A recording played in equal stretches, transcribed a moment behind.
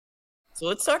So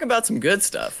let's talk about some good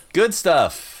stuff. Good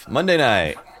stuff. Monday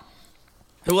night.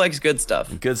 Who likes good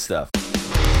stuff? Good stuff.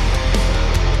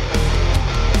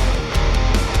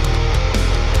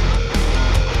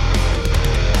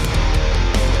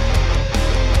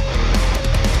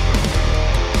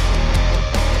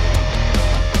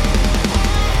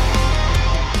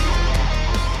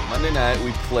 Monday night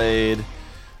we played.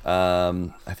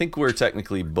 I think we're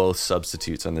technically both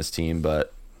substitutes on this team,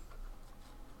 but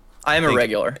I am a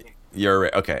regular.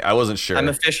 You're okay. I wasn't sure. I'm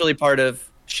officially part of.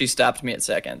 She stopped me at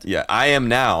second. Yeah, I am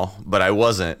now, but I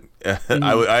wasn't.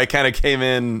 I kind of came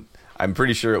in. I'm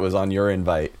pretty sure it was on your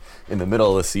invite in the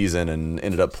middle of the season, and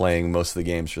ended up playing most of the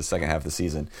games for the second half of the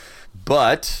season.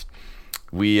 But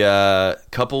we a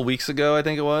couple weeks ago, I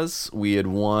think it was, we had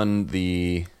won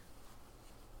the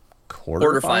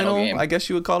quarterfinal game. I guess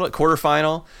you would call it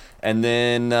quarterfinal, and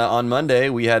then on Monday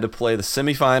we had to play the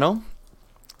semifinal.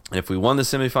 And if we won the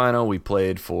semifinal, we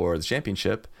played for the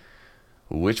championship,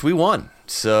 which we won.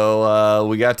 So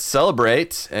we got to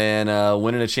celebrate and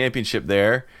winning a championship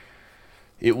there.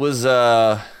 It was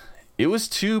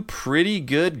two pretty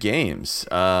good games.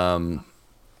 I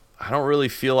don't really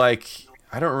feel like,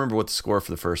 I don't remember what the score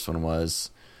for the first one was,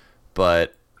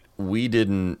 but we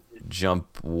didn't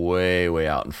jump way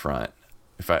out in front.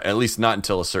 At least not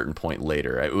until a certain point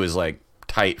later. It was like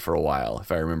tight for a while,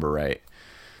 if I remember right.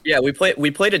 Yeah, we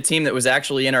played a team that was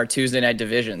actually in our Tuesday night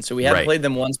division. So we had played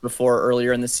them once before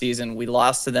earlier in the season. We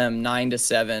lost to them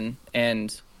 9-7,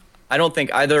 and I don't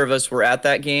think either of us were at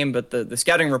that game, but the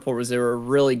scouting report was they were a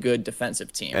really good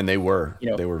defensive team. And they were.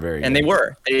 They were very good. And they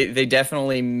were. They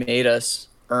definitely made us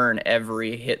earn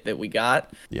every hit that we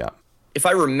got. Yeah. If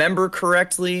I remember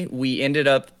correctly, we ended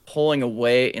up pulling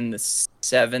away in the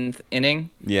 7th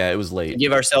inning. Yeah, it was late. To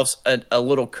give ourselves a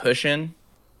little cushion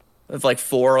of like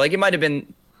 4. Like it might have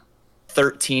been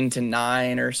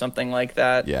 13-9 or something like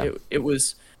that. Yeah. It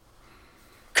was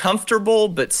comfortable,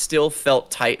 but still felt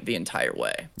tight the entire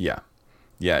way. Yeah.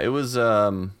 It was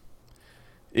a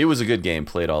good game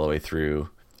played all the way through.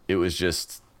 It was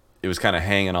kind of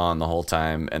hanging on the whole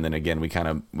time, and then again we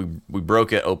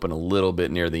broke it open a little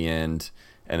bit near the end,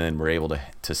 and then we're able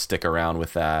to stick around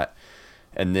with that.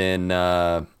 And then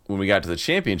when we got to the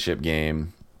championship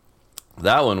game,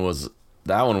 that one was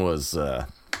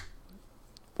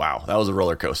wow, that was a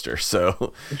roller coaster.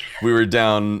 So we were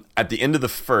down at the end of the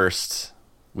first.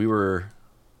 We were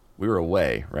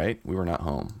away, right? We were not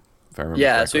home, if I remember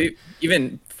correctly. So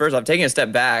even first off, taking a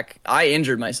step back, I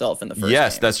injured myself in the first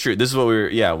Yes, game. that's true. This is what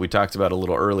we talked about a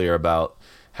little earlier about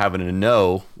having to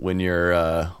know when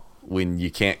you're when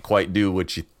you can't quite do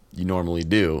what you normally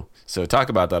do. So talk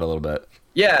about that a little bit.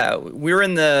 Yeah, we were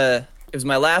it was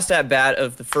my last at bat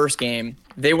of the first game.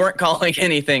 They weren't calling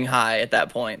anything high at that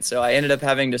point, so I ended up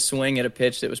having to swing at a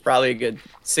pitch that was probably a good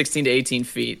 16 to 18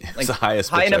 feet. It's the highest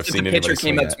high pitch enough I've that seen the pitcher anybody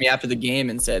came swing up at. to me after the game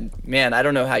and said, "Man, I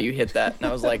don't know how you hit that." And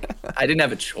I was like, "I didn't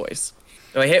have a choice."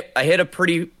 So I hit a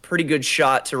pretty good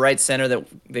shot to right center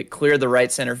that cleared the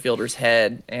right center fielder's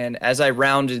head. And as I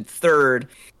rounded third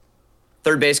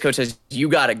base coach says, "You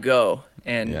got to go."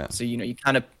 And so you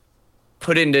kind of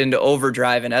put it into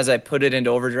overdrive, and as I put it into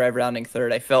overdrive rounding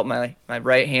third, I felt my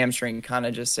right hamstring kind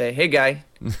of just say, "Hey guy,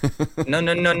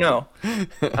 no."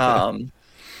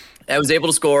 I was able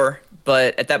to score,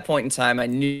 but at that point in time, I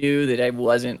knew that I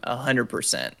wasn't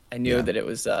 100%. I knew that it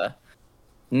was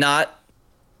not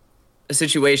a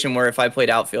situation where if I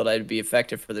played outfield, I'd be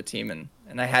effective for the team, and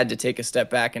I had to take a step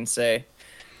back and say,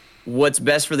 what's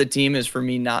best for the team is for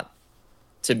me not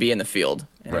to be in the field,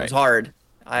 and it was hard.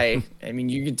 I mean,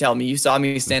 you can tell me. You saw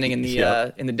me standing in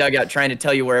the dugout trying to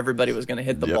tell you where everybody was going to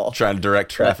hit the ball. Trying to direct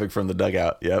traffic from the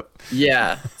dugout. Yep.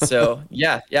 Yeah. So,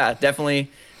 yeah, definitely.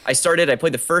 I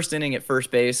played the first inning at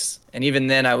first base, and even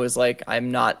then I was like, I'm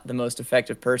not the most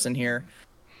effective person here.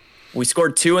 We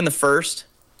scored 2 in the first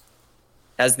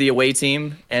as the away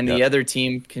team, and the other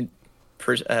team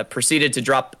proceeded to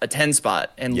drop a 10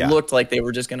 spot and looked like they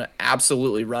were just going to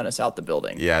absolutely run us out the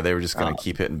building. Yeah, they were just going to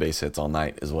keep hitting base hits all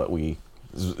night is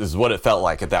what it felt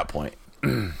like at that point.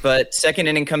 But second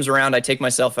inning comes around, I take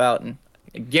myself out, and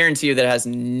I guarantee you that has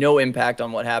no impact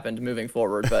on what happened moving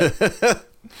forward. But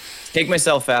take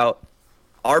myself out.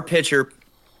 Our pitcher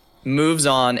moves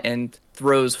on and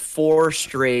throws 4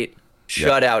 straight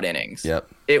shutout innings. Yep.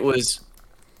 It was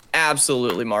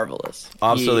absolutely marvelous.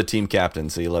 Also the team captain,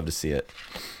 so you love to see it.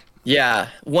 Yeah.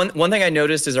 One thing I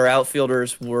noticed is our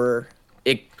outfielders were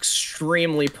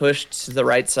extremely pushed to the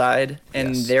right side,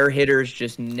 and their hitters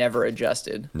just never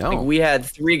adjusted. No. Like we had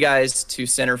 3 guys to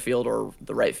center field or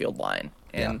the right field line,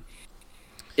 and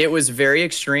it was very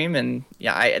extreme. And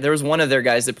there was one of their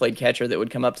guys that played catcher that would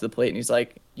come up to the plate, and he's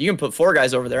like, "You can put 4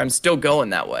 guys over there. I'm still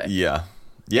going that way." Yeah.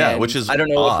 Yeah, And which is I don't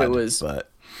know odd, if it was but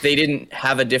they didn't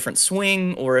have a different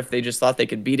swing or if they just thought they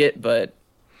could beat it, but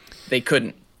they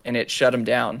couldn't, and it shut them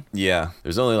down. yeah,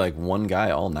 there's only like one guy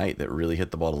all night that really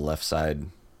hit the ball to the left side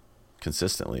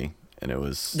consistently, and it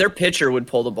was Their pitcher would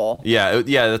pull the ball. yeah,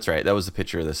 that's right. That was the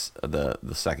pitcher of this the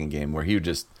second game where he would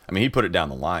just, I mean, he put it down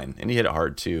the line and he hit it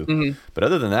hard too. Mm-hmm. But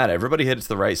other than that, everybody hit it to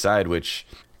the right side. Which,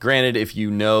 granted, if you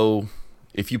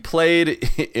played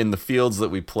in the fields that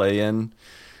we play in,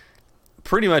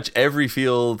 pretty much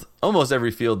almost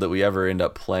every field that we ever end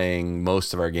up playing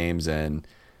most of our games in,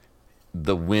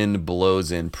 the wind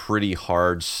blows in pretty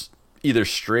hard, either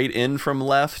straight in from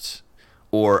left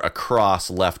or across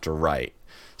left to right.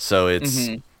 So it's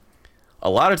a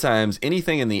lot of times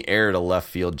anything in the air to left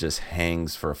field just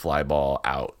hangs for a fly ball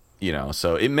out,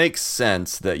 so it makes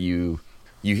sense that you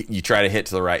try to hit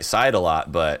to the right side a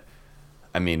lot. But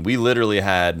I mean, we literally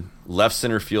had left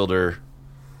center fielder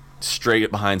straight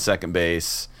behind second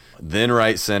base, then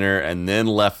right center, and then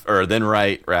then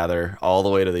right rather, all the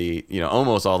way to the,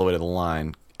 almost all the way to the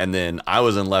line. And then I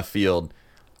was in left field.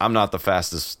 I'm not the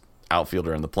fastest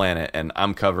outfielder on the planet, and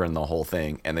I'm covering the whole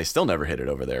thing, and they still never hit it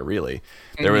over there, really.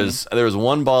 There was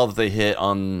one ball that they hit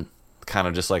on kind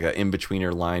of just like an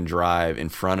in-betweener line drive in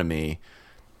front of me,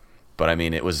 but I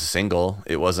mean, it was a single.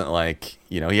 It wasn't like,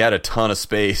 he had a ton of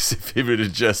space. If he would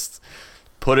have just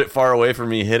put it far away from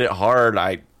me, hit it hard,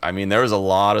 I mean, there was a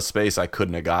lot of space I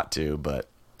couldn't have got to, but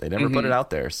they never put it out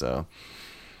there, so.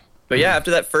 But yeah,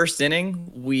 after that first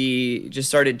inning, we just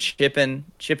started chipping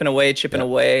away.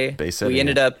 Base hitting.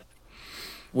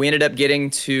 We ended up getting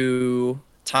to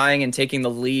tying and taking the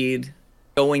lead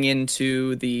going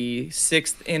into the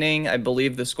 6th inning. I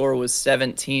believe the score was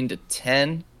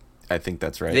 17-10. I think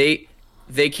that's right.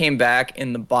 They came back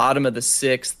in the bottom of the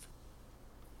 6th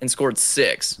and scored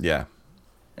 6. Yeah.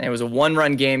 And it was a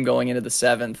 1-run game going into the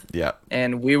 7th. Yeah.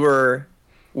 And we were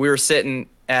sitting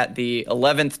at the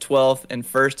 11th, 12th, and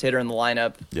first hitter in the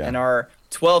lineup. Yeah. And our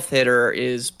 12th hitter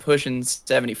is pushing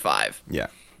 75. Yeah.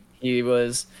 He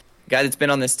was a guy that's been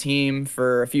on this team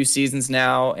for a few seasons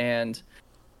now, and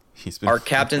our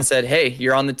captain said, "Hey,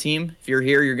 you're on the team. If you're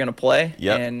here, you're going to play."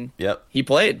 Yep. And yep. he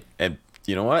played. And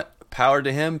you know what? Power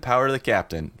to him, power to the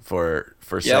captain for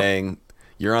saying,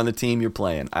 you're on the team, you're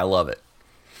playing. I love it.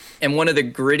 And one of the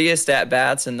grittiest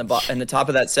at-bats in the top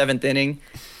of that 7th inning,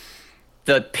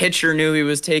 the pitcher knew he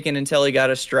was taken until he got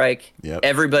a strike. Yep.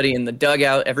 Everybody in the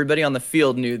dugout, everybody on the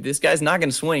field knew this guy's not going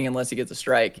to swing unless he gets a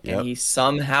strike. Yep. And he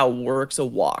somehow works a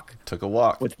walk. Took a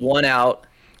walk. With 1 out,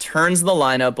 turns the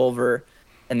lineup over,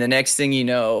 and the next thing you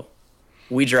know,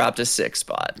 we dropped a 6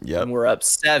 spot. Yep. And we're up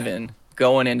 7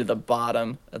 going into the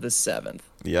bottom of the 7th.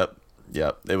 Yep.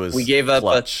 It was We gave up a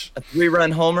clutch.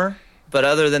 3-run homer, but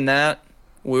other than that,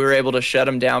 we were able to shut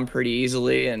them down pretty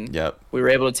easily, and we were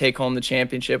able to take home the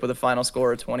championship with a final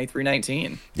score of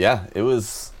 23-19. Yeah, it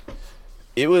was,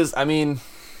 I mean,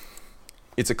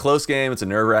 it's a close game. It's a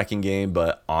nerve-wracking game,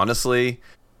 but honestly,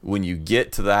 when you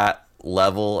get to that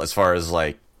level, as far as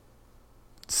like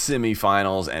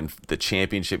semifinals and the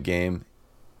championship game,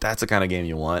 that's the kind of game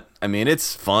you want. I mean,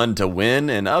 it's fun to win,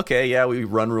 and okay, yeah, we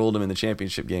run-ruled them in the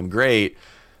championship game, great,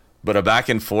 but a back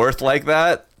and forth like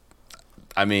that,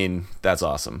 I mean, that's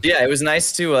awesome. Yeah, it was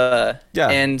nice to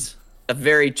end a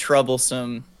very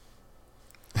troublesome,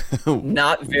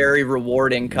 not very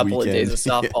rewarding couple of days of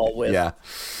softball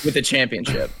with the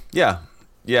championship. Yeah,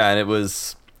 and it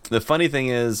was, the funny thing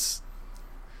is,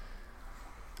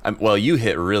 you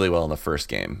hit really well in the first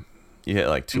game. You hit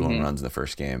like 2 home runs in the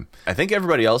first game. I think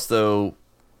everybody else, though,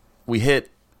 we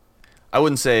hit, I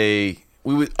wouldn't say,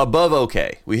 we were above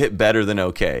okay. We hit better than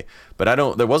okay.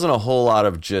 But there wasn't a whole lot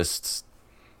of just,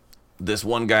 this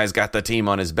one guy's got the team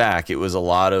on his back. It was a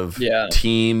lot of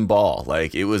team ball.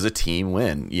 Like, it was a team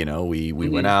win. We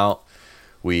went out,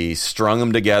 we strung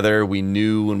them together. We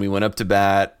knew when we went up to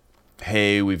bat,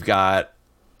 hey, we've got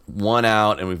 1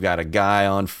 out and we've got a guy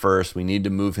on first. We need to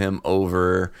move him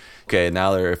over. Okay,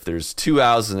 now if there's 2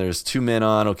 outs and there's 2 men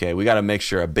on, okay, we got to make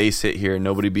sure a base hit here,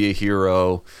 nobody be a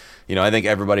hero. I think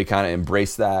everybody kind of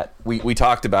embraced that. We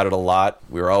talked about it a lot.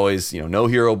 We were always, no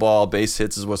hero ball, base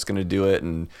hits is what's going to do it.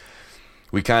 And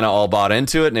we kind of all bought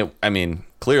into it. And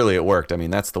clearly it worked. I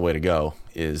mean, that's the way to go,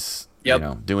 is,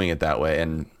 doing it that way.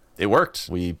 And it worked.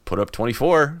 We put up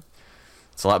 24.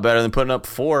 It's a lot better than putting up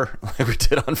 4 like we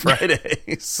did on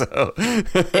Friday. So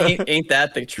ain't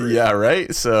that the truth? Yeah,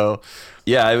 right? So,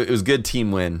 yeah, it was a good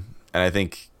team win. And I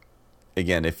think,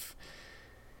 again, if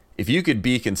you could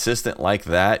be consistent like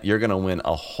that, you're going to win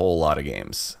a whole lot of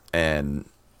games. And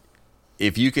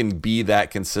if you can be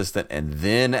that consistent and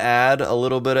then add a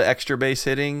little bit of extra base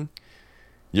hitting,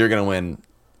 you're going to win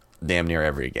damn near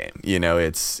every game. You know,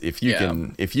 it's if you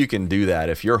can do that,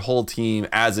 if your whole team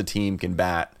as a team can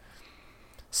bat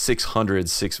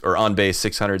 600 or on base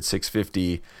 600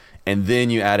 650, and then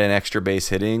you add an extra base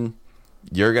hitting,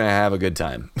 you're gonna have a good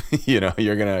time. You know,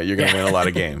 you're gonna win a lot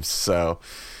of games. So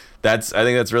I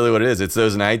think that's really what it is. It's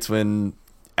those nights when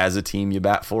as a team you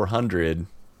bat 400,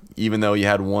 even though you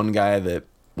had one guy that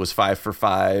was 5 for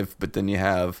 5, but then you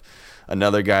have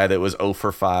another guy that was 0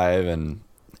 for 5, and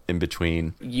in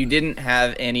between. You didn't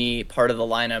have any part of the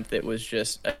lineup that was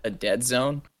just a dead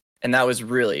zone, and that was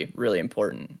really, really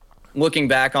important. Looking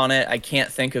back on it, I can't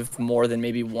think of more than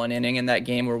maybe one inning in that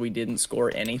game where we didn't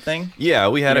score anything. Yeah,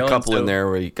 we had a couple in there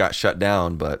where he got shut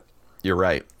down, but you're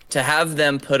right. To have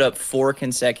them put up 4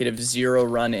 consecutive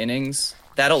 0-run innings,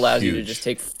 that allows you to just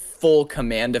take full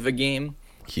command of a game.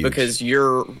 Huge. Because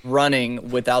you're running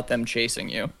without them chasing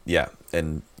you. Yeah,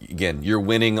 and again, you're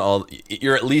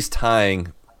at least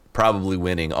tying, probably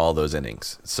winning all those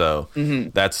innings. So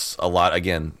that's a lot.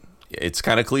 Again, it's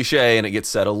kind of cliche, and it gets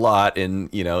said a lot in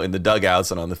the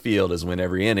dugouts and on the field, is win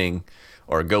every inning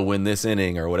or go win this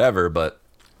inning or whatever. But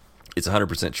it's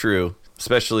 100% true.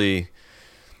 Especially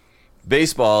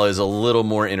baseball is a little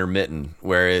more intermittent,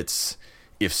 where it's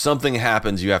if something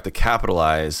happens, you have to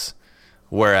capitalize.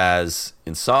 Whereas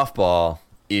in softball,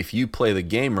 if you play the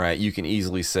game right, you can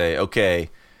easily say, okay,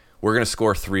 we're going to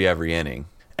score 3 every inning.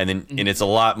 And then and it's a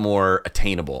lot more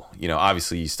attainable. You know,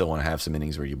 obviously you still want to have some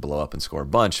innings where you blow up and score a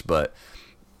bunch, but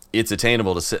it's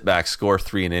attainable to sit back, score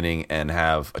 3 an inning, and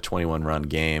have a 21-run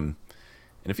game.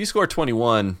 And if you score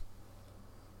 21,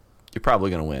 you're probably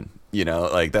going to win. You know,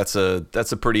 like that's a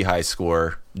pretty high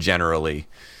score generally.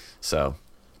 So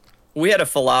we had a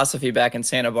philosophy back in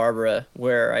Santa Barbara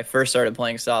where I first started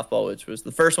playing softball, which was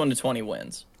the first one to 20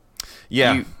 wins.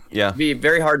 Yeah, You'd be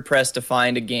very hard pressed to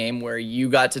find a game where you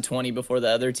got to 20 before the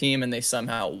other team and they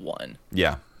somehow won.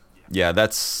 Yeah,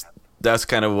 that's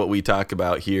kind of what we talk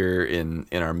about here in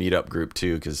our meetup group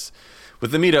too. Because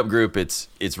with the meetup group,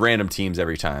 it's random teams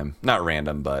every time. Not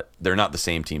random, but they're not the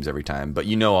same teams every time. But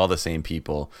you know all the same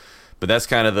people. But that's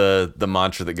kind of the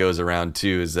mantra that goes around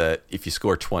too, is that if you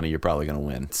score 20, you're probably going to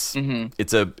win.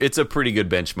 It's a pretty good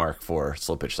benchmark for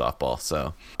slow pitch softball.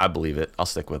 So I believe it. I'll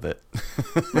stick with it.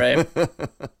 Right.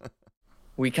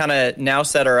 We kind of now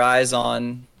set our eyes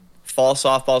on fall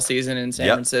softball season in San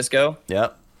Francisco.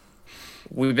 Yep.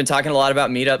 We've been talking a lot about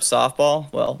Meetup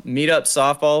Softball. Well, Meetup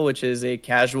Softball, which is a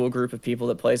casual group of people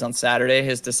that plays on Saturday,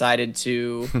 has decided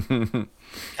to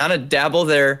kind of dabble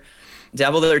their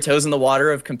toes in the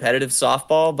water of competitive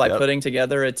softball by putting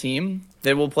together a team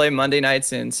that will play Monday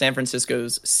nights in San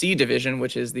Francisco's C division,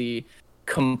 which is the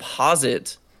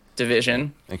composite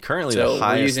division. And currently the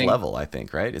highest level, I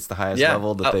think, right? It's the highest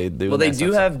level that they do. Well, they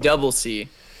do have double C.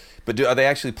 But are they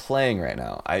actually playing right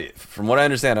now? From what I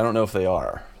understand, I don't know if they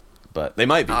are, but they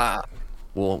might be.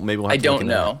 Well, maybe we'll have to I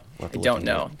don't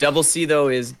know. Double C, though,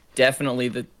 is definitely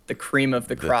the cream of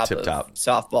the crop of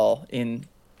softball in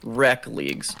rec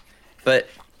leagues. But,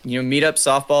 Meetup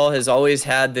Softball has always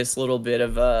had this little bit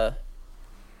of a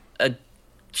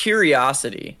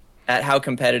curiosity at how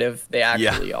competitive they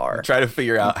actually are. Try to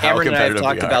figure out how Cameron competitive and I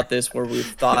have talked about this where we've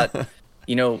thought,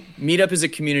 Meetup is a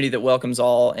community that welcomes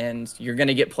all, and you're going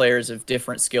to get players of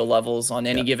different skill levels on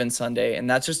any given Sunday,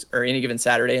 and or any given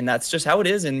Saturday, and that's just how it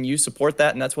is, and you support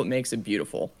that, and that's what makes it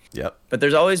beautiful. Yep. But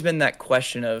there's always been that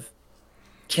question of,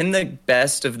 can the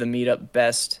best of the Meetup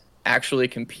best actually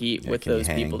compete with those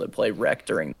people that play rec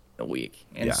during the week?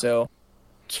 And so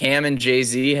Cam and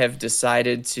Jay-Z have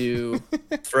decided to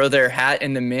throw their hat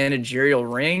in the managerial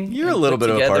ring. You're a little bit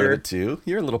of a part of it too.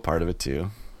 You're a little part of it too.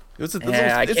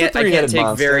 I can't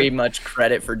take very much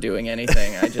credit for doing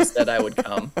anything. I just said I would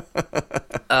come.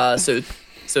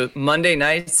 So Monday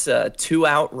nights,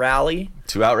 2-out rally.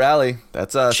 2-out rally.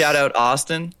 That's us. Shout out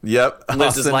Austin. Yep.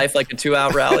 Lives his life like a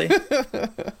 2-out rally.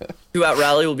 2-out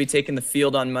rally will be taking the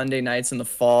field on Monday nights in the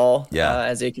fall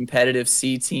as a competitive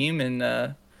C team.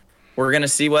 And we're going to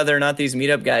see whether or not these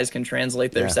meetup guys can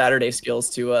translate their Saturday skills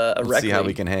to a rec see how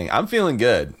we can hang. I'm feeling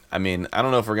good. I mean, I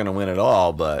don't know if we're going to win it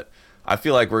all, but I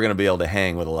feel like we're going to be able to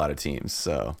hang with a lot of teams.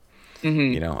 So,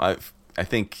 I'm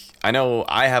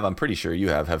pretty sure you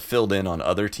have filled in on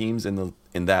other teams in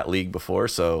that league before.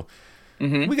 So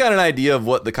we got an idea of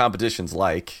what the competition's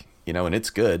like, and it's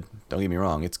good. Don't get me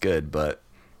wrong. It's good. But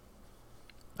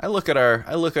I look at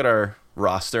our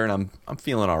roster and I'm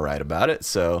feeling all right about it.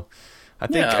 So I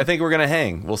think we're going to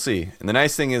hang. We'll see. And the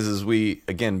nice thing is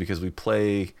because we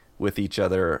play with each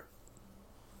other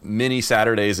many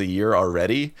Saturdays a year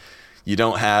already,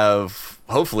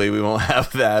 hopefully we won't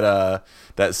have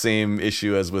that same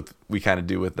issue as we kind of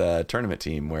do with the tournament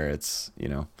team, where it's,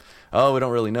 oh, we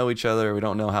don't really know each other. We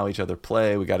don't know how each other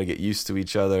play. We got to get used to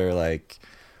each other. Like,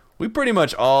 we pretty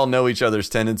much all know each other's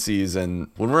tendencies. And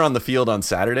when we're on the field on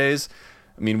Saturdays,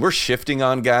 I mean, we're shifting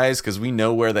on guys because we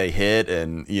know where they hit,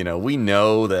 and, you know, we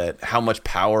know that how much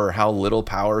power or how little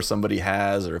power somebody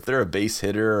has, or if they're a base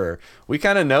hitter, or we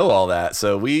kind of know all that.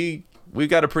 So we've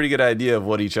got a pretty good idea of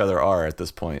what each other are at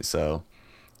this point. So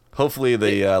hopefully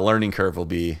the learning curve will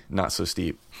be not so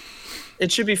steep.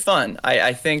 It should be fun.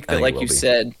 I think that, like you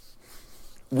said,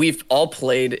 we've all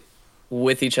played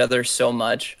with each other so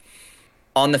much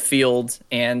on the field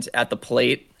and at the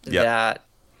plate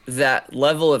that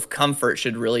level of comfort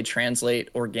should really translate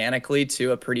organically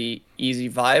to a pretty easy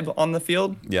vibe on the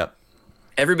field. Yep.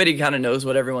 Everybody kind of knows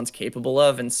what everyone's capable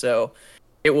of, and so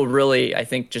it will really, I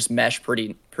think, just mesh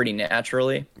pretty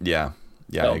naturally. Yeah.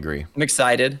 Yeah, so I agree. I'm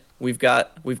excited. We've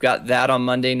got that on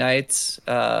Monday nights.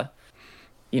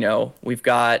 You know, we've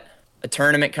got a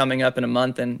tournament coming up in a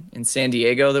month in San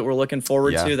Diego that we're looking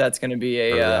forward to. That's going to be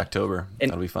early October.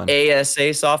 That'll be fun.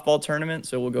 ASA softball tournament.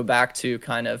 So we'll go back to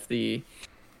kind of the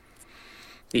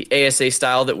ASA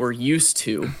style that we're used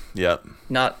to. Yep.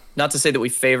 Not to say that we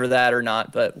favor that or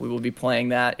not, but we will be playing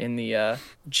that in the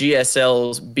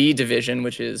GSL's B division,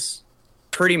 which is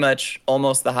pretty much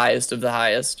almost the highest of the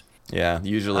highest. Yeah,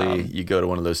 usually you go to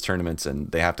one of those tournaments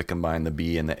and they have to combine the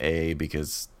B and the A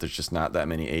because there's just not that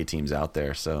many A teams out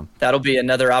there. So that'll be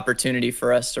another opportunity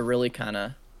for us to really kind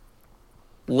of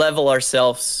level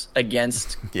ourselves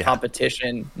against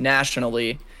competition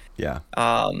nationally. Yeah.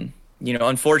 You know,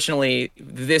 unfortunately,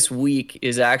 this week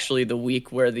is actually the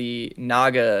week where the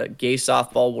Naga Gay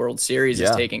Softball World Series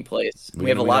is taking place. We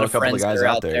have a lot of friends that are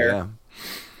out there. Yeah.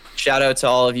 Shout out to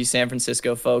all of you San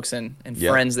Francisco folks and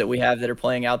friends that we have that are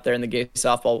playing out there in the Gay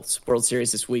Softball World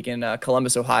Series this week in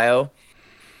Columbus, Ohio.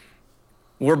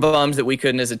 We're bummed that we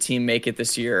couldn't as a team make it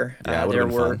this year. Yeah, there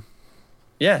were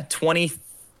fun.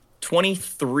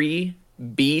 23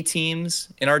 B teams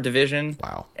in our division.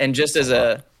 Wow. And just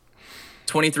as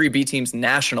 23 B teams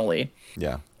nationally.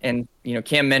 Yeah. And, you know,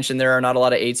 Cam mentioned there are not a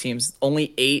lot of A teams.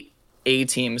 Only 8 A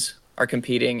teams are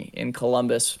competing in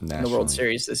Columbus in the World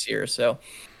Series this year. So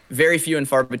very few and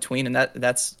far between, and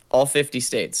that's all 50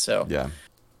 states. So yeah,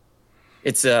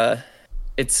 it's an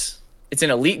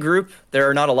elite group. There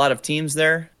are not a lot of teams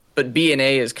there, but B and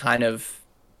A is kind of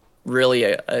really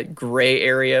a gray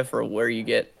area for where you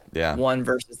get one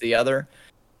versus the other.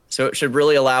 So it should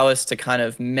really allow us to kind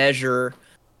of measure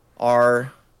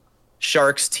our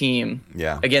Sharks team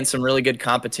against some really good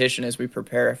competition as we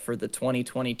prepare for the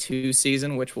 2022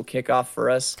 season, which will kick off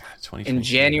for us in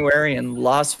January in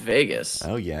Las Vegas.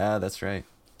 Oh, yeah, that's right.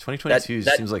 2022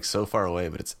 seems like so far away,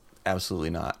 but it's absolutely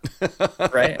not.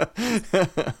 Right?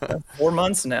 4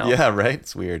 months now. Yeah, right?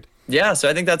 It's weird. Yeah, so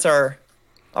I think that's our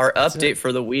update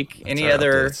for the week. Any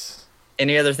other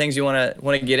things you want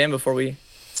to get in before we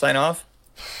sign off?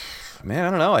 Man,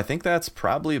 I don't know. I think that's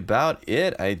probably about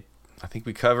it. I think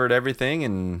we covered everything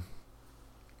and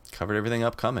covered everything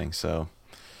upcoming. So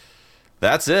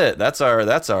that's it. That's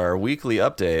our weekly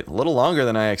update. A little longer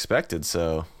than I expected,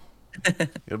 so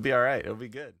it'll be all right. It'll be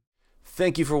good.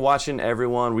 Thank you for watching,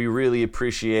 everyone. We really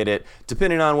appreciate it.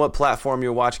 Depending on what platform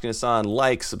you're watching us on,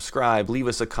 like, subscribe, leave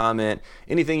us a comment.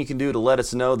 Anything you can do to let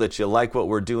us know that you like what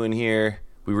we're doing here.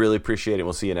 We really appreciate it.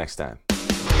 We'll see you next time.